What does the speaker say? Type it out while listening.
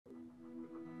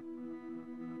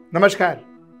Namaskar.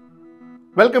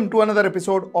 Welcome to another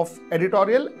episode of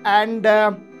Editorial. And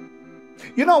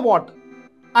you know what?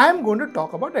 I am going to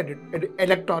talk about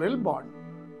electoral bond.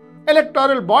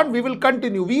 Electoral bond, we will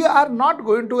continue. We are not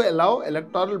going to allow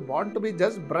electoral bond to be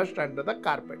just brushed under the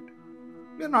carpet.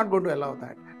 We are not going to allow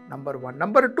that. Number one.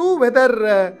 Number two,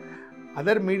 whether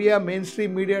other media,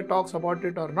 mainstream media talks about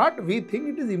it or not, we think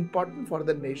it is important for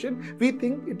the nation. We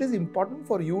think it is important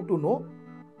for you to know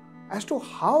as to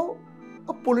how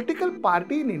a political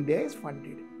party in India is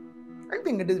funded. I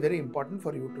think it is very important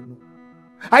for you to know.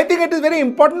 I think it is very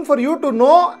important for you to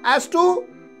know as to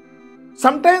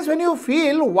sometimes when you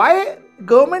feel why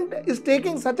government is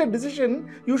taking such a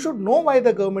decision, you should know why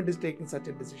the government is taking such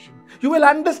a decision. You will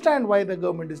understand why the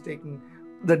government is taking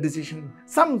the decision,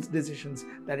 some decisions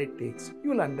that it takes.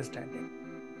 You will understand it.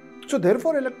 So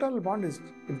therefore, electoral bond is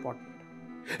important.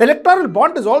 Electoral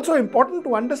bond is also important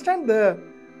to understand the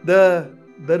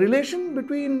relation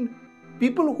between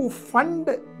people who fund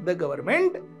the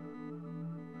government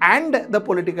and the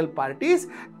political parties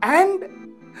and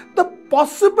the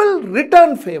possible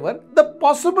return favor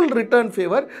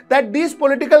that these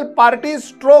political parties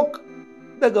stroke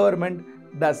the government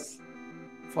does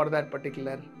for that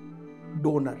particular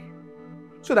donor.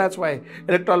 So that's why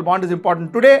electoral bond is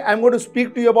important. Today, I'm going to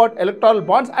speak to you about electoral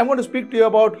bonds. I'm going to speak to you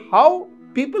about how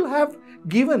people have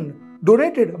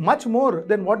donated much more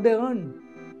than what they earned.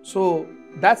 So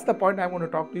that's the point I'm going to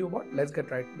talk to you about. Let's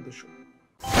get right to the show.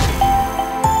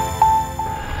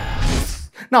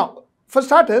 Now, for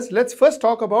starters, let's first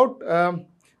talk about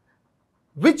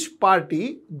which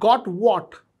party got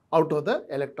what out of the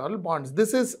electoral bonds.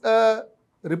 This is a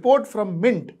report from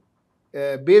Mint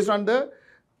based on the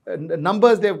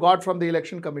numbers they've got from the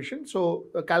Election Commission. So,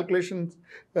 calculations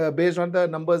based on the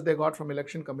numbers they got from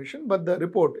Election Commission, but the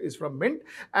report is from Mint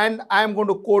and I am going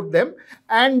to quote them.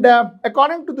 And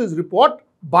according to this report,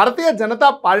 Bharatiya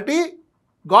Janata Party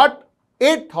got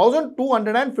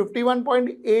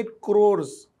 8,251.8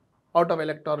 crores out of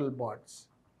electoral bonds.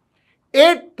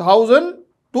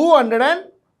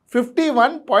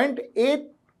 8,251.8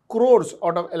 crores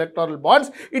out of electoral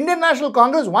bonds. Indian National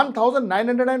Congress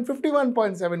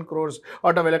 1,951.7 crores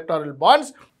out of electoral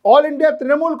bonds. All India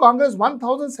Trinamool Congress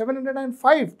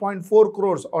 1,705.4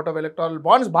 crores out of electoral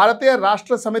bonds. Bharatiya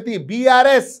Rashtra Samiti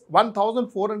BRS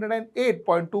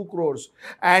 1,408.2 crores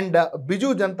and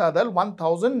Biju Janata Dal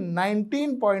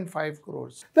 1,019.5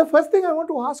 crores. The first thing I want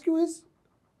to ask you is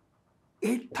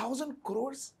 8,000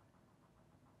 crores?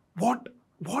 What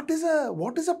is a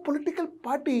political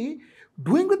party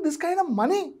doing with this kind of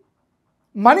money?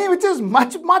 Money which is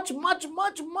much more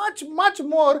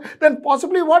than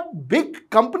possibly what big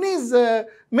companies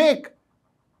make.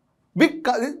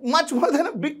 Much more than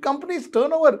a big company's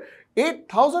turnover.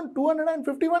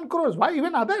 8,251 crores. Why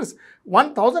even others?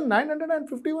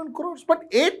 1,951 crores. But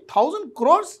 8,000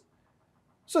 crores?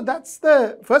 So that's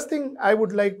the first thing I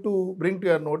would like to bring to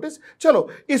your notice. Chalo,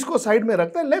 isko side mein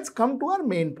rakhte hain. Let's come to our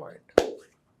main point.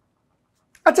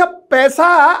 Acha, paisa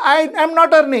I am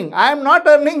not earning. I am not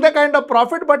earning the kind of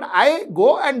profit, but I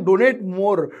go and donate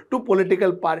more to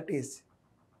political parties.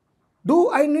 Do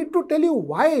I need to tell you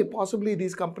why possibly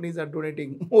these companies are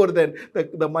donating more than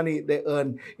the money they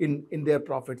earn in their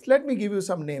profits? Let me give you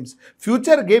some names.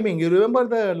 Future Gaming, you remember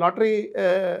the lottery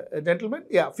gentleman?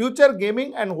 Yeah, Future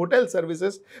Gaming and Hotel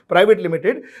Services Private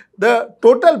Limited. The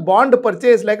total bond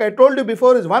purchase, like I told you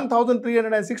before, is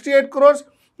 1,368 crores.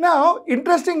 Now,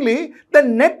 interestingly, the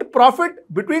net profit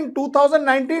between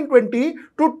 2019-20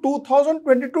 to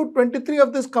 2022-23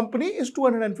 of this company is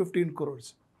 215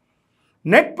 crores.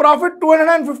 Net profit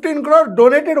 215 crore,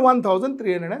 donated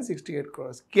 1,368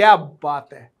 crores. Kya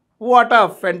baat hai? What a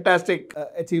fantastic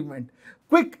achievement.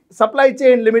 Quick Supply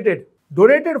Chain Limited,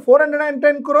 donated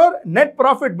 410 crore, net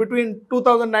profit between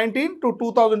 2019 to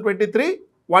 2023,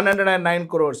 109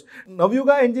 crores.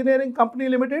 Navyuga Engineering Company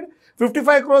Limited,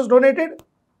 55 crores donated.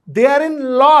 They are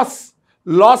in losses,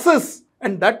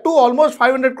 and that too almost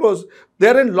 500 crores. They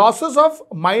are in losses of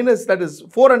minus, that is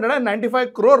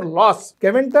 495 crore loss.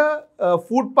 Keventa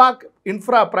Food Park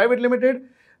Infra Private Limited,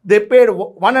 they paid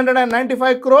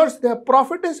 195 crores. Their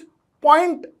profit is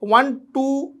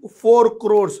 0.124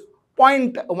 crores.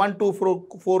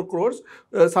 0.124 crores,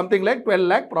 something like 12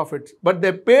 lakh profits. But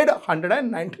they paid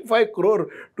 195 crore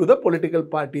to the political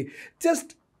party.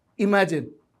 Just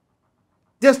imagine.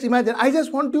 I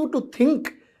just want you to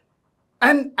think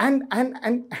and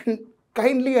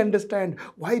kindly understand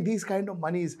why these kind of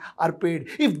monies are paid.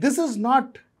 If this is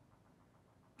not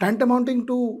tantamounting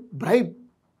to bribe,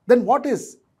 then what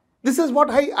is? This is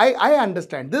what I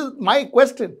understand. This is my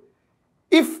question.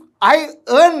 If I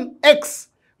earn X,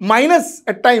 minus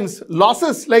at times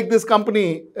losses like this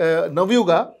company,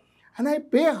 Navyuga, and I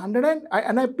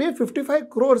pay 55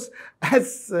 crores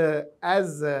as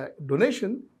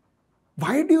donation.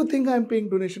 Why do you think I am paying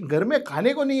donation? Ghar mein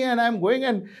khane ko nahi hai and I am going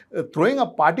and throwing a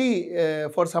party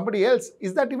for somebody else.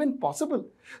 Is that even possible?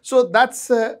 So that's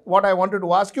what I wanted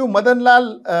to ask you. Madan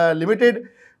Lal Limited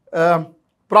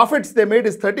profits they made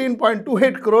is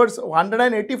 13.28 crores.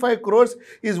 185 crores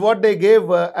is what they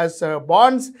gave as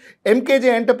bonds. MKJ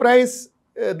Enterprise,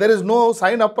 there is no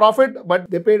sign of profit, but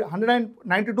they paid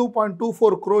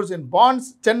 192.24 crores in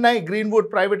bonds. Chennai Greenwood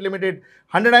Private Limited,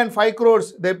 105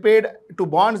 crores they paid to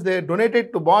bonds, they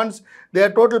donated to bonds. Their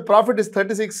total profit is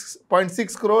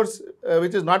 36.6 crores,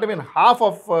 which is not even half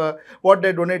of what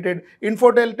they donated.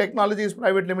 Infotel Technologies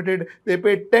Private Limited, they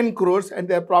paid 10 crores and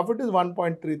their profit is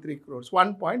 1.33 crores.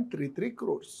 1.33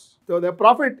 crores. So their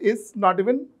profit is not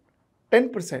even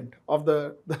 10% of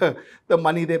the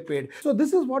money they paid. So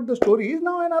this is what the story is.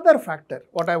 Now another factor,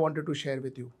 what I wanted to share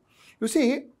with you. You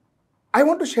see, I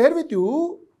want to share with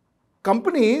you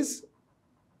companies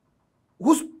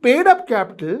whose paid up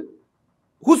capital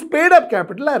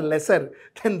are lesser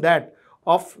than that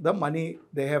of the money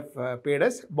they have paid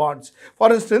as bonds.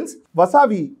 For instance,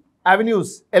 Wasabi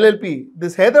Avenues LLP,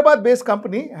 this Hyderabad-based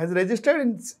company has registered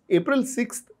in April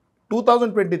 6th,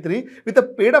 2023 with a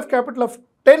paid up capital of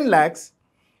 10 lakhs.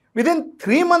 Within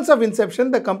 3 months of inception,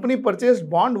 the company purchased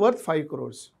bond worth 5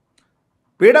 crores.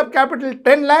 Paid up capital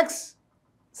 10 lakhs,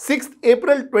 6th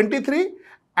April 23,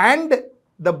 and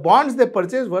the bonds they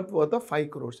purchased worth of 5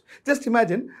 crores. Just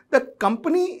imagine, the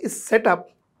company is set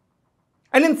up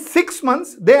and in 6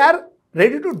 months, they are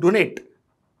ready to donate.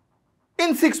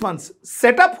 In 6 months,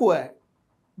 set up hua hai.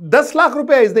 10 lakh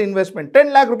rupees is the investment,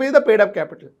 10 lakh rupees is the paid up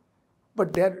capital.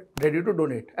 But they are ready to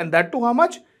donate. And that too how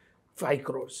much? 5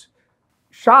 crores.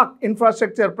 Shark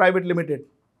Infrastructure Private Limited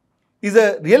is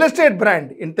a real estate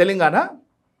brand in Telangana,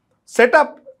 set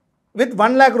up with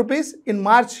 1 lakh rupees in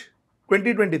March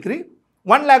 2023.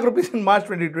 1 lakh rupees in March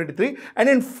 2023, and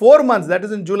in 4 months, that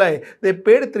is in July, they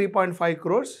paid 3.5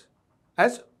 crores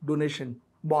as donation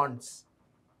bonds.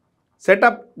 Set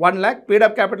up 1 lakh, paid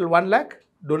up capital 1 lakh,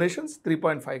 donations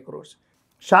 3.5 crores.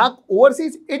 Shark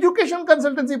Overseas Education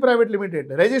Consultancy Private Limited,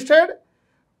 registered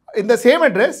in the same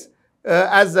address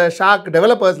as Shark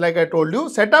Developers, like I told you,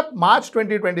 set up March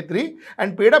 2023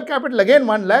 and paid up capital again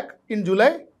 1 lakh. In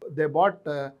July, they bought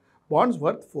bonds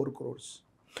worth 4 crores.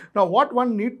 Now, what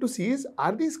one need to see is,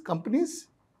 are these companies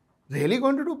really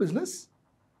going to do business?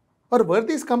 Or were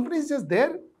these companies just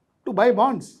there to buy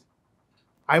bonds?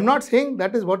 I'm not saying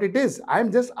that is what it is.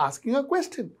 I'm just asking a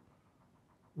question.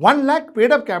 1 lakh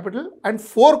paid up capital and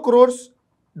 4 crores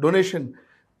donation,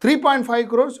 3.5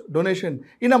 crores donation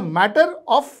in a matter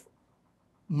of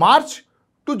March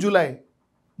to July.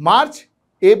 March,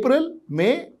 April,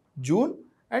 May, June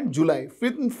and July.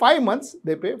 Within 5 months,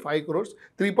 they pay 5 crores,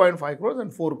 3.5 crores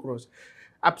and 4 crores.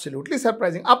 Absolutely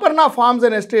surprising. Aparna Farms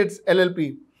and Estates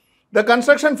LLP. The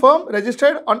construction firm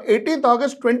registered on 18th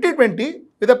August 2020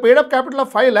 with a paid up capital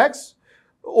of 5 lakhs,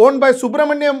 owned by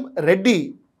Subramaniam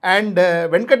Reddy and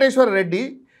Venkateshwar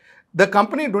Reddy. The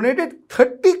company donated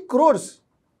 30 crores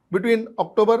between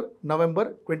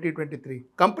October-November 2023.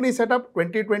 Company set up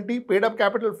 2020, paid up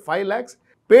capital 5 lakhs,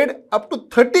 paid up to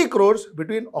 30 crores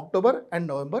between October and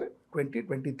November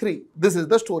 2023. This is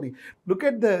the story. Look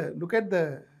at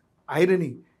the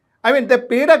irony. I mean, the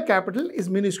paid up capital is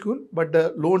minuscule, but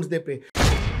the loans they pay.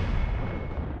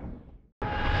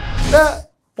 The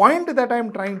point that I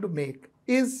am trying to make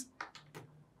is,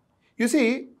 you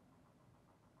see,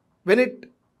 when it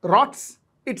rots,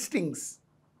 it stings.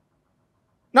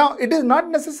 Now, it is not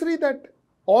necessary that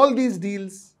all these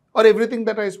deals or everything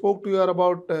that I spoke to you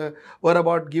about were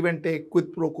about give and take,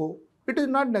 quid pro quo. It is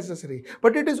not necessary.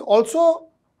 But it is also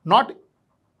not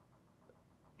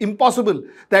impossible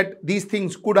that these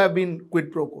things could have been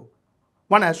quid pro quo.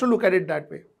 One has to look at it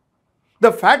that way.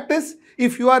 The fact is,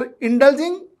 if you are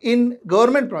indulging in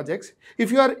government projects, if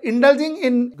you are indulging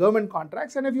in government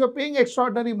contracts, and if you are paying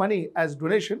extraordinary money as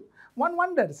donation, one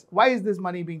wonders, why is this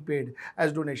money being paid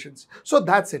as donations? So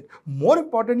that's it. More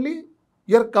importantly,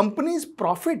 your company's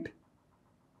profit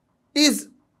is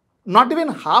not even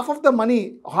half of the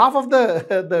money, half of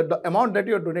the amount that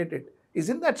you have donated.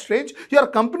 Isn't that strange? Your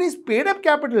company's paid up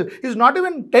capital is not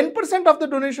even 10% of the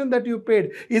donation that you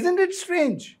paid. Isn't it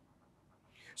strange?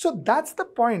 So that's the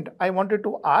point I wanted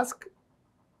to ask.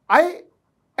 I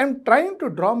am trying to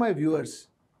draw my viewers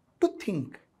to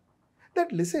think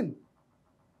that, listen,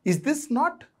 is this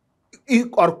not,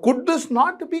 or could this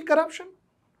not be corruption?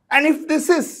 And if this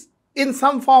is, in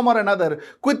some form or another,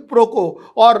 quid pro quo,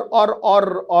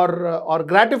 or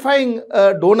gratifying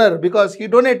a donor because he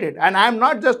donated. And I am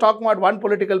not just talking about one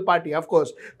political party. Of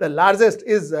course, the largest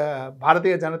is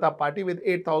Bharatiya Janata Party with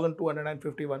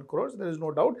 8,251 crores. There is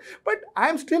no doubt. But I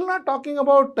am still not talking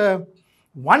about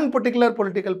one particular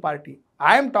political party.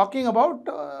 I am talking about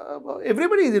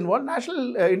everybody is involved.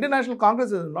 Indian National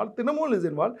Congress is involved. Trinamool is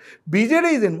involved.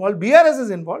 BJD is involved. BRS is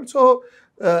involved. So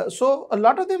a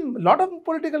lot of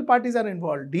political parties are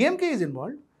involved. DMK is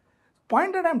involved.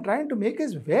 Point that I'm trying to make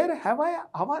is, where have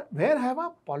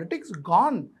our politics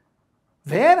gone?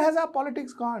 Where has our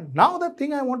politics gone? Now the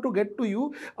thing I want to get to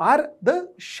you are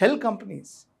the shell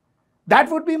companies. That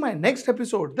would be my next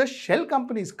episode. The shell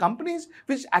companies, companies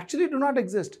which actually do not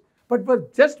exist, but were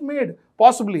just made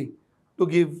possibly to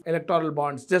give electoral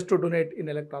bonds, just to donate in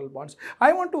electoral bonds.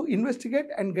 I want to investigate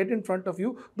and get in front of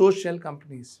you those shell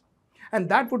companies. And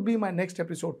that would be my next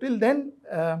episode. Till then,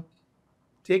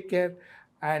 take care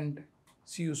and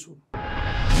see you soon.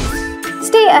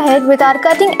 Stay ahead with our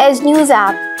cutting-edge news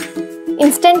app.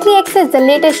 Instantly access the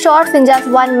latest shorts in just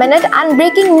 1 minute and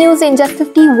breaking news in just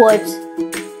 50 words.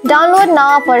 Download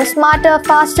now for a smarter,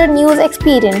 faster news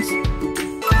experience.